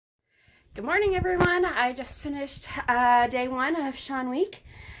Good morning, everyone. I just finished day one of Shaun Week,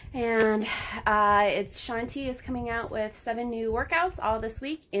 and it's Shaun T is coming out with 7 new workouts all this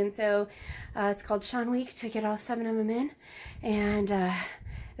week, and so it's called Shaun Week to get all 7 of them in. And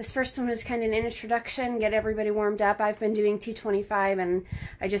this first one was kind of an introduction, get everybody warmed up. I've been doing T25, and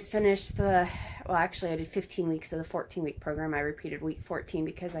I just finished actually I did 15 weeks of the 14-week program. I repeated week 14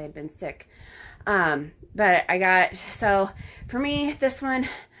 because I had been sick. So for me, this one,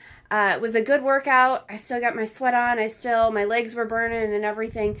 it was a good workout. I still got my sweat on. My legs were burning and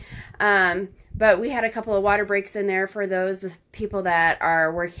everything. But we had a couple of water breaks in there for the people that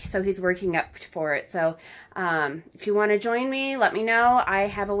are working, so he's working up for it. So if you want to join me, let me know. I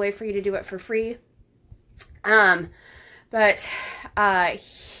have a way for you to do it for free. But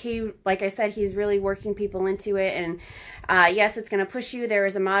like I said, he's really working people into it. And yes, it's going to push you. There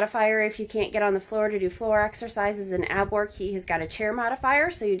is a modifier if you can't get on the floor to do floor exercises and ab work. He has got a chair modifier,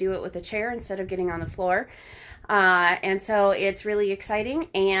 so you do it with a chair instead of getting on the floor. And so it's really exciting,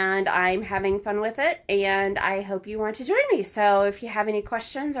 and I'm having fun with it, and I hope you want to join me. So if you have any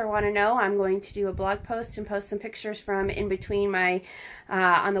questions or want to know, I'm going to do a blog post and post some pictures from in between my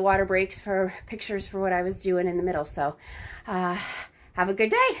on the water breaks for pictures for what I was doing in the middle. So have a good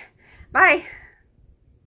day. Bye.